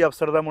ਟੱਕਰਦੇ ਆ, ਕੋਈ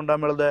ਅਫਸਰ ਦਾ ਮੁੰਡਾ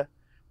ਮਿਲਦਾ,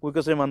 ਕੋਈ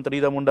ਕਿਸੇ ਮੰਤਰੀ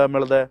ਦਾ ਮੁੰਡਾ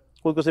ਮਿਲਦਾ,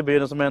 ਕੋਈ ਕਿਸੇ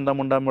ਬਿਜ਼ਨਸਮੈਨ ਦਾ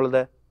ਮੁੰਡਾ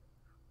ਮਿਲਦਾ।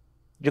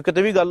 ਜੇ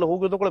ਕਿਤੇ ਵੀ ਗੱਲ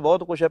ਹੋਊਗੀ ਉਹਦੇ ਕੋਲ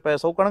ਬਹੁਤ ਕੁਛ ਹੈ,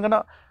 ਪੈਸਾ, ਉਹ ਕਹਿਣਗੇ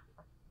ਨਾ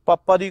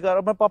ਪਾਪਾ ਦੀ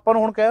ਕਰ, ਮੈਂ ਪਾਪਾ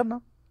ਨੂੰ ਹੁਣ ਕਹਿ ਦਿੰਦਾ,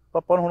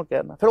 ਪਾਪਾ ਨੂੰ ਹੁਣ ਕਹਿ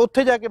ਦਿੰਦਾ। ਫਿਰ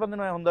ਉੱਥੇ ਜਾ ਕੇ ਬੰਦੇ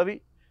ਨੂੰ ਐ ਹੁੰਦਾ ਵੀ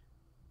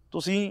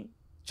ਤੁਸੀਂ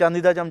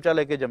ਚਾਂਦੀ ਦਾ ਚਮਚਾ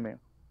ਲੈ ਕੇ ਜੰਮੇ ਹੋ,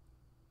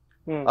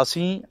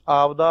 ਅਸੀਂ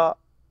ਆਪਦਾ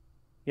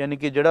ਯਾਨੀ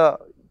ਕਿ ਜਿਹੜਾ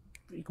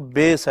ਇੱਕ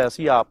ਬੇਸ ਹੈ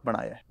ਅਸੀਂ ਆਪ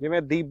ਬਣਾਇਆ।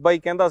 ਜਿਵੇਂ ਦੀਪ ਬਾਈ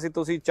ਕਹਿੰਦਾ ਸੀ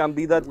ਤੁਸੀਂ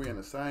ਚਾਂਦੀ ਦਾ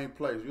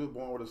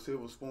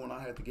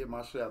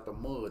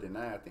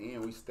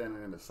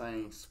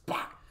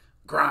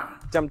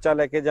ਚਮਚਾ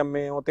ਲੈ ਕੇ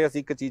ਜੰਮੇ ਹੋ ਤੇ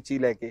ਅਸੀਂ ਕਚੀਚੀ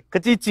ਲੈ ਕੇ।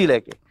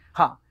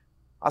 ਹਾਂ,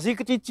 ਅਸੀਂ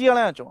ਕਚੀਚੀ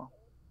ਵਾਲਿਆਂ ਚੋਂ ਆ।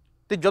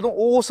 ਤੇ ਜਦੋਂ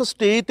ਉਸ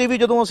ਸਟੇਜ ਤੇ ਵੀ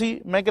ਜਦੋਂ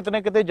ਮੈਂ ਕਿਤੇ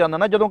ਨਾ ਕਿਤੇ ਜਾਂਦਾ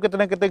ਨਾ, ਜਦੋਂ ਕਿਤੇ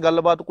ਨਾ ਕਿਤੇ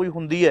ਗੱਲਬਾਤ ਕੋਈ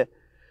ਹੁੰਦੀ ਹੈ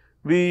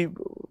ਵੀ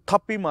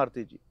ਥਾਪੀ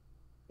ਮਾਰਤੀ ਜੀ,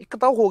 ਇੱਕ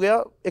ਤਾਂ ਹੋ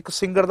ਗਿਆ ਇੱਕ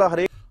ਸਿੰਗਰ ਦਾ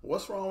ਹਰੇਕ।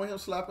 What's wrong with him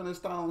slapping his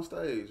thigh on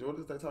stage? What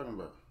is they talking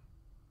about?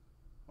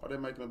 Are they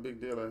making a big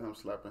deal of him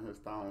slapping his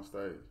thigh on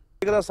stage?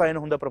 The sign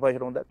ਹੁੰਦਾ,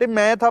 ਪ੍ਰੋਫੈਸਰ ਹੁੰਦਾ। ਤੇ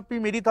ਮੈਂ ਥਾਪੀ,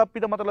 ਮੇਰੀ ਥਾਪੀ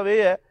ਦਾ ਮਤਲਬ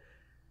ਇਹ ਹੈ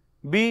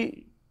ਵੀ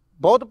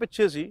ਬਹੁਤ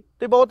ਪਿੱਛੇ ਸੀ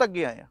ਤੇ ਬਹੁਤ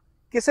ਅੱਗੇ ਆਏ ਆ।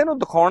 ਕਿਸੇ ਨੂੰ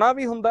ਦਿਖਾਉਣਾ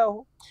ਵੀ ਹੁੰਦਾ?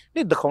 ਉਹ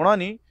ਨਹੀਂ, ਦਿਖਾਉਣਾ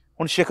ਨਹੀਂ।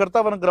 ਹੁਣ ਸ਼ਿਖਰ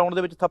ਧਵਨ ਗਰਾਊਂਡ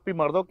ਦੇ ਵਿੱਚ ਥਾਪੀ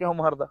ਮਾਰਦਾ, ਉਹ ਕਿਉਂ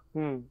ਮਾਰਦਾ?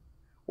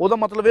 ਉਹਦਾ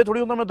ਮਤਲਬ ਇਹ ਥੋੜੀ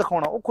ਹੁੰਦਾ ਮੈਂ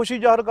ਦਿਖਾਉਣਾ, ਉਹ ਖੁਸ਼ੀ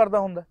ਜ਼ਾਹਰ ਕਰਦਾ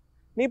ਹੁੰਦਾ।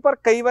 ਨਹੀਂ, ਪਰ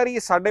ਕਈ ਵਾਰੀ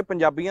ਸਾਡੇ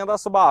ਪੰਜਾਬੀਆਂ ਦਾ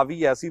ਸੁਭਾਅ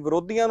ਵੀ ਹੈ, ਅਸੀਂ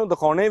ਵਿਰੋਧੀਆਂ ਨੂੰ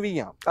ਦਿਖਾਉਣੇ ਵੀ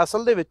ਆ।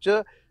 ਅਸਲ ਦੇ ਵਿੱਚ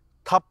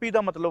ਥਾਪੀ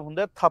ਦਾ ਮਤਲਬ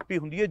ਹੁੰਦਾ, ਥਾਪੀ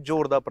ਹੁੰਦੀ ਹੈ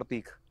ਜ਼ੋਰ ਦਾ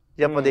ਪ੍ਰਤੀਕ।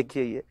 ਜੇ ਆਪਾਂ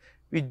ਦੇਖੀਏ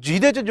ਵੀ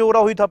ਜਿਹਦੇ 'ਚ ਜ਼ੋਰ ਆ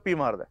ਉਹੀ ਥਾਪੀ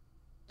ਮਾਰਦਾ।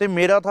 ਤੇ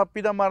ਮੇਰਾ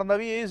ਥਾਪੀ ਦਾ ਮਾਰਨ ਦਾ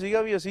ਵੀ ਇਹ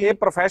ਸੀਗਾ ਵੀ ਅਸੀਂ, ਇਹ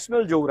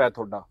ਪ੍ਰੋਫੈਸ਼ਨਲ ਜ਼ੋਰ ਹੈ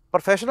ਤੁਹਾਡਾ।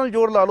 ਪ੍ਰੋਫੈਸ਼ਨਲ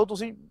ਜ਼ੋਰ ਲਾ ਲਓ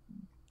ਤੁਸੀਂ,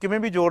 ਕਿਵੇਂ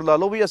ਵੀ ਜ਼ੋਰ ਲਾ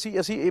ਲਓ, ਵੀ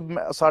ਅਸੀਂ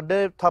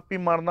ਸਾਡੇ ਥਾਪੀ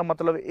ਮਾਰਨ ਦਾ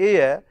ਮਤਲਬ ਇਹ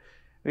ਹੈ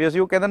ਵੀ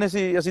ਅਸੀਂ, ਉਹ ਕਹਿੰਦੇ ਨੇ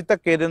ਅਸੀਂ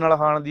ਧੱਕੇ ਦੇ ਨਾਲ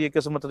ਹਾਣ ਦੀ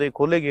ਕਿਸਮਤ ਦੇ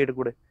ਖੋਲੇ ਗੇਟ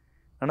ਕੁੜੇ,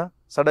 ਹਨਾ।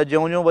 ਸਾਡਾ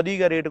ਜਿਉਂ-ਜਿਉਂ ਵਧੀ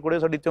ਗਿਆ ਰੇਟ ਕੁੜੇ,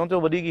 ਸਾਡੀ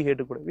ਤਿਉਂ-ਤਿਉਂ ਵਧੀ ਗਈ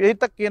ਹੇਟ ਕੁੜੇ। ਵੀ ਇਹ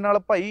ਧੱਕੇ ਨਾਲ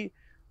ਭਾਈ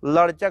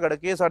ਲੜ ਝਗੜ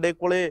ਕੇ ਸਾਡੇ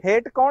ਕੋਲੇ।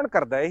 ਹੇਟ ਕੌਣ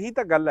ਕਰਦਾ? ਇਹੀ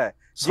ਤਾਂ ਗੱਲ ਹੈ।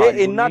 ਜੇ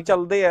ਇੰਨਾ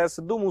ਚੱਲਦੇ ਆ,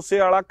 ਸਿੱਧੂ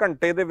ਮੂਸੇਵਾਲਾ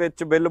ਘੰਟੇ ਦੇ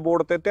ਵਿੱਚ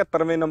ਬਿਲਬੋਰਡ ਤੇ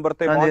 73ਵੇਂ ਨੰਬਰ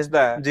ਤੇ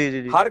ਪਹੁੰਚਦਾ ਹੈ,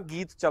 ਹਰ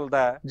ਗੀਤ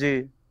ਚੱਲਦਾ ਹੈ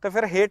ਜੀ, ਤੇ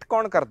ਫਿਰ ਹੇਟ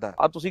ਕੌਣ ਕਰਦਾ?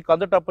 ਆ ਤੁਸੀਂ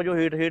ਕੰਧ ਟੱਪ ਜੋ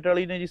ਹੇਟ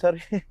ਵਾਲੀ ਨੇ ਜੀ ਸਾਰੇ।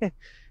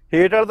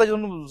 ਹੇਟ ਵਾਲਾ ਤਾਂ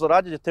ਤੁਹਾਨੂੰ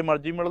ਰਾਜ ਜਿੱਥੇ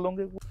ਮਰਜ਼ੀ ਮਿਲ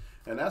ਲਓਗੇ।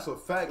 And that's a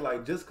fact.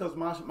 Like, just because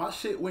my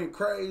shit went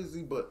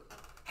crazy, but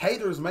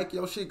haters make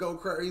your shit go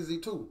crazy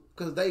too,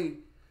 because they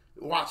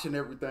watching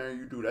everything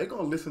you do. They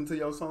gonna listen to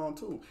your song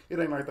too.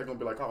 It ain't like they gonna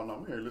be like, oh no,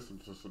 we ain't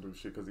listening to Sidhu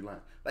shit because he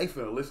lying. They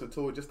finna listen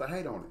to it just to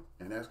hate on it,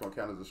 and that's gonna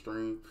count as a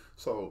stream.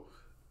 So,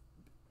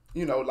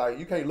 you know, like,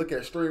 you can't look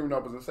at stream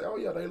numbers and say, oh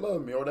yeah, they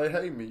love me or they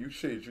hate me.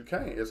 You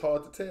can't. It's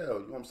hard to tell.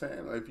 You know what I'm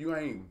saying? Like, if you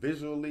ain't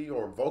visually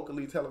or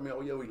vocally telling me,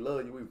 oh yeah, we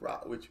love you, we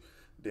rock with you,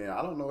 then I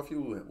don't know if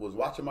you was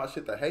watching my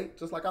shit to hate.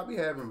 Just like I be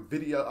having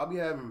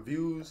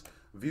views.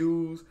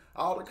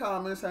 All the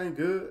comments ain't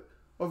good.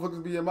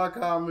 Motherfuckers be in my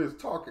comments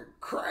talking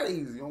crazy.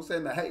 You know what I'm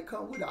saying? The hate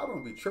come with it. I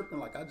don't be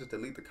tripping. Like, I just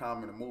delete the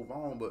comment and move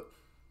on. But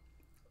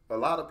a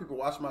lot of people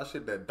watch my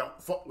shit that don't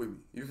fuck with me.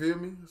 You feel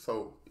me? So,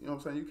 you know what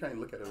I'm saying? You can't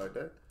look at it like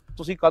that.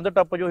 ਤੁਸੀਂ ਕੰਧ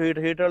ਟੱਪ ਜੋ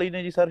hate ਵਾਲੀ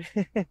ਨੇ ਜੀ ਸਾਰੇ।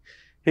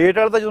 Hate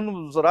ਵਾਲਾ ਤਾਂ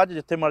ਤੁਹਾਨੂੰ ਰਾਜ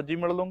ਜਿੱਥੇ ਮਰਜ਼ੀ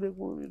ਮਿਲ ਲਓਗੇ,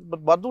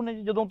 ਵਾਧੂ ਨੇ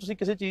ਜੀ। ਜਦੋਂ ਤੁਸੀਂ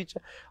ਕਿਸੇ ਚੀਜ਼ 'ਚ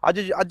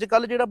ਅੱਜ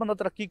ਕੱਲ ਜਿਹੜਾ ਬੰਦਾ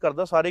ਤਰੱਕੀ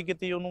ਕਰਦਾ, ਸਾਰੇ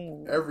ਕਿਤੇ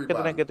ਉਹਨੂੰ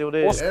ਕਿਤੇ ਨਾ ਕਿਤੇ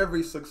ਉਹਦੇ।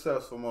 Every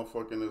successful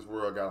motherfucker in this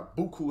world got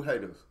buku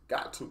haters.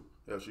 Got to.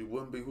 Else you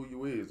wouldn't be who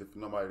you is if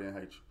nobody didn't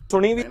hate you.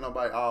 Ain't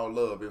nobody all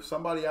love. If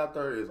somebody out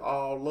there is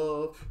all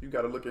love, you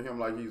got to look at him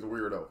like he's a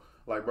weirdo.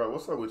 Like, bro,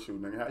 what's up with you,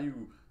 nigga?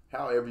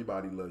 How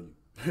everybody love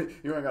you?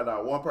 You ain't got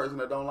not one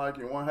person that don't like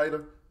you, one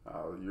hater.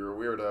 You're a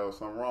weirdo.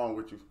 Something wrong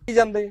with you.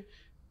 ਜਾਂਦੇ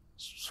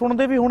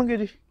ਸੁਣਦੇ ਵੀ ਹੋਣਗੇ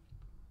ਜੀ।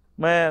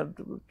 ਮੈਂ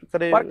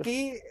ਕਦੇ ਪਰ ਕੀ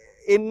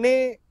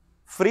ਇੰਨੇ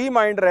free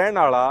mind ਰਹਿਣ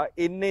ਵਾਲਾ,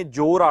 ਇੰਨੇ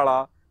ਜ਼ੋਰ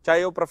ਵਾਲਾ,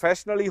 ਚਾਹੇ ਉਹ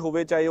ਪ੍ਰੋਫੈਸ਼ਨਲੀ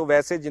ਹੋਵੇ ਚਾਹੇ ਉਹ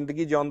ਵੈਸੇ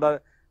ਜ਼ਿੰਦਗੀ ਜਿਉਣ ਦਾ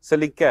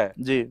ਸਲੀਕਾ ਹੈ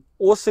ਜੀ,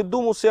 ਉਹ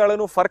ਸਿੱਧੂ ਮੂਸੇਵਾਲੇ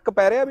ਨੂੰ ਫਰਕ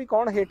ਪੈ ਰਿਹਾ ਵੀ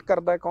ਕੌਣ ਹੇਟ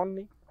ਕਰਦਾ ਕੌਣ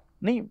ਨਹੀਂ?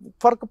 ਨਹੀਂ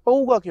ਫਰਕ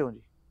ਪਊਗਾ ਕਿਉਂ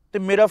ਜੀ, ਤੇ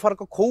ਮੇਰਾ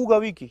ਫਰਕ ਖੋਊਗਾ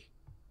ਵੀ ਕੀ?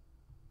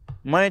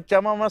 ਮੈਂ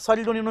ਚਾਹਾਂ ਮੈਂ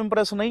ਸਾਰੀ ਦੁਨੀਆ ਨੂੰ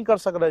ਇੰਪ੍ਰੈਸ ਨਹੀਂ ਕਰ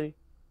ਸਕਦਾ ਜੀ।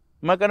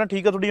 ਮੈਂ ਕਹਿੰਦਾ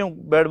ਠੀਕ ਹੈ ਤੁਹਾਡੀਆਂ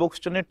ਬੈਡ ਬੁੱਕਸ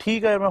ਚ ਨੇ,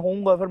 ਠੀਕ ਹੈ ਮੈਂ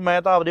ਹੋਊਂਗਾ, ਫਿਰ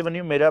ਮੈਂ ਤਾਂ ਆਪਦੇ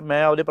ਬੰਨੀ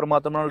ਮੈਂ ਆਪਦੇ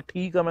ਪਰਮਾਤਮਾ ਨਾਲ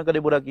ਠੀਕ ਆ, ਮੈਂ ਕਦੇ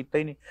ਬੁਰਾ ਕੀਤਾ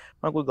ਹੀ ਨਹੀਂ,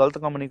 ਮੈਂ ਕੋਈ ਗਲਤ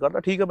ਕੰਮ ਨਹੀਂ ਕਰਦਾ,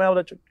 ਠੀਕ ਹੈ ਮੈਂ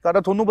ਆਪਦਾ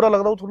ਕਰਦਾ, ਤੁਹਾਨੂੰ ਬੁਰਾ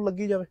ਲੱਗਦਾ ਉਹ ਤੁਹਾਨੂੰ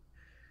ਲੱਗੀ ਜਾਵੇ,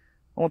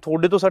 ਉਹ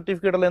ਤੁਹਾਡੇ ਤੋਂ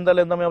ਸਰਟੀਫਿਕੇਟ ਲੈਂਦਾ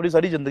ਮੈਂ ਆਪਣੀ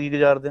ਸਾਰੀ ਜ਼ਿੰਦਗੀ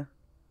ਗੁਜ਼ਾਰ ਦਿਆਂ,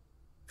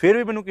 ਫਿਰ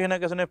ਵੀ ਮੈਨੂੰ ਕਿਸੇ ਨਾ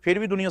ਕਿਸੇ ਨੇ ਫਿਰ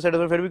ਵੀ ਦੁਨੀਆ ਸਾਈਡ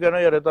ਤੋਂ ਫਿਰ ਵੀ ਕਹਿਣਾ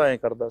ਯਾਰ ਇਹ ਤਾਂ ਐਂ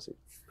ਕਰਦਾ ਸੀ।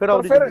 ਫਿਰ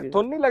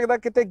ਤੁਹਾਨੂੰ ਨਹੀਂ ਲੱਗਦਾ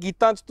ਕਿਤੇ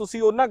ਗੀਤਾਂ 'ਚ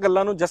ਤੁਸੀਂ ਉਹਨਾਂ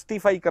ਗੱਲਾਂ ਨੂੰ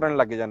ਜਸਟੀਫਾਈ ਕਰਨ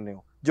ਲੱਗ ਜਾਂਦੇ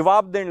ਹੋ,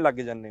 ਜਵਾਬ ਦੇਣ ਲੱਗ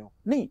ਜਾਂਦੇ ਹੋ?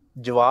 ਨਹੀਂ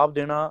ਜਵਾਬ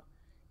ਦੇਣਾ,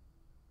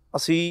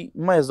 ਅਸੀਂ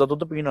ਮਹਿਜ਼ ਦਾ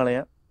ਦੁੱਧ ਪੀਣ ਵਾਲੇ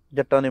ਆ,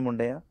 ਜੱਟਾਂ ਦੇ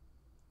ਮੁੰਡੇ ਆ,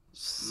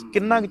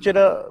 ਕਿੰਨਾ ਕੁ ਚਿਰ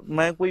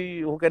ਮੈਂ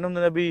ਕੋਈ ਉਹ ਕਹਿੰਦੇ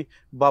ਹੁੰਦੇ ਨੇ ਵੀ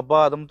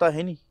ਬਾਬਾ ਆਦਮ ਤਾਂ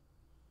ਹੈ ਨਹੀਂ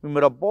ਵੀ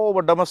ਮੇਰਾ ਬਹੁਤ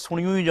ਵੱਡਾ ਮੈਂ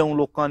ਸੁਣੀਓ ਹੀ ਜਾਊਂ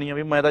ਲੋਕਾਂ ਦੀਆਂ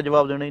ਵੀ ਮੈਂ ਤਾਂ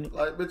ਜਵਾਬ ਦੇਣਾ ਹੀ ਨਹੀਂ।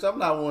 Like, bitch, I'm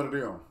not one of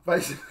them.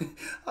 Basically,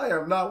 I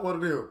am not one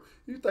of them.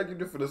 You think you're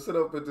just gonna sit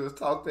up and just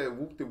talk that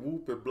whoop de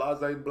whoop and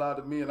blase blah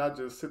to me and I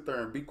just sit there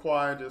and be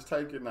quiet and just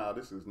take it? Nah,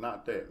 this is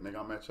not that,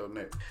 nigga. I'm at your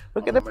neck.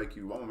 I'm gonna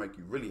make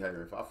you really hate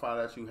me. If I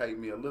find out you hate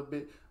me a little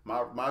bit,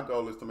 my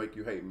goal is to make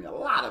you hate me a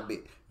lot of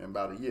bit in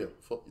about a year.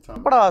 Fuck you talking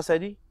about? ਬੜਾ ਆਸ ਹੈ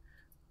ਜੀ।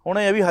 ਹੁਣ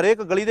ਇਹ ਵੀ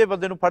ਹਰੇਕ ਗਲੀ ਦੇ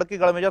ਬੰਦੇ ਨੂੰ ਫੜ ਕੇ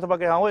ਗਲ ਵਿੱਚ ਹੱਥ ਪਾ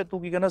ਕੇ ਹਾਂ ਓਏ ਤੂੰ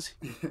ਕੀ ਕਹਿੰਦਾ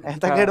ਸੀ, ਐਂ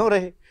ਤਾਂ ਕਿਹੜੋਂ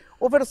ਰਹੇ?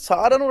 ਉਹ ਫਿਰ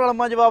ਸਾਰਿਆਂ ਨੂੰ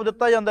ਰਲਮਾ ਜਵਾਬ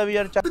ਦਿੱਤਾ ਜਾਂਦਾ ਵੀ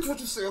ਯਾਰ Bitch,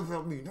 what you say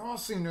about me? No, I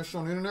seen this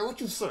on the internet.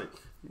 What you say?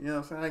 You know what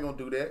I'm saying? I ain't gonna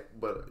do that,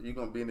 but you're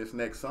gonna be in this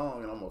next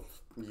song and I'm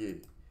gonna, yeah.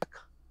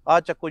 ਆ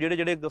ਚੱਕੋ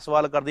ਜਿਹੜੇ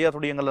ਸਵਾਲ ਕਰਦੇ ਆ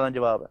ਤੁਹਾਡੀਆਂ ਗੱਲਾਂ ਦਾ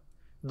ਜਵਾਬ ਹੈ,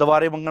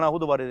 ਦੁਬਾਰੇ ਮੰਗਣਾ ਉਹ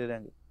ਦੁਬਾਰੇ ਦੇ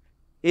ਦਿਆਂਗੇ,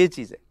 ਇਹ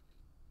ਚੀਜ਼ ਹੈ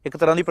ਇੱਕ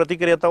ਤਰ੍ਹਾਂ ਦੀ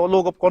ਪ੍ਰਤੀਕਿਰਿਆ। ਤਾਂ ਉਹ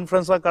ਲੋਕ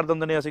ਕਾਨਫਰੰਸਾਂ ਕਰ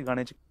ਦਿੰਦੇ ਨੇ, ਅਸੀਂ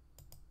ਗਾਣੇ 'ਚ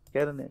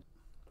ਕਹਿ ਦਿੰਦੇ ਹਾਂ।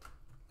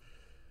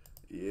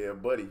 Yeah,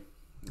 buddy.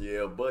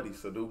 Yeah, buddy.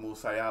 SIDHU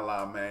MOOSEWALA,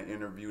 man,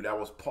 interview. That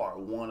was part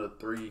 1 of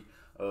 3.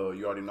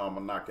 You already know I'm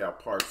gonna knock out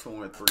part 2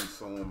 and 3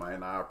 soon,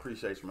 man. I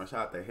appreciate you, man.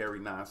 Shout out to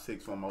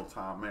Harry96 one more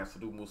time, man.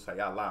 SIDHU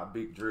MOOSEWALA,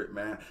 Big Drip,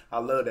 man.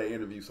 I love that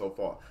interview so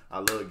far.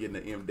 I love getting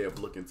the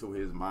in-depth look into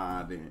his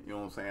mind, and you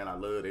know what I'm saying? I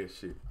love that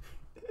shit.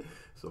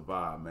 It's a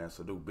vibe, man.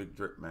 SIDHU, Big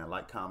Drip, man.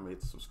 Like,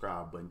 comment,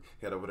 subscribe button.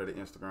 Head over to the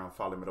Instagram,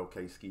 follow me at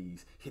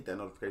OkSceez. Hit that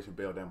notification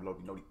bell down below.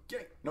 You know the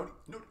gang. Know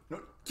the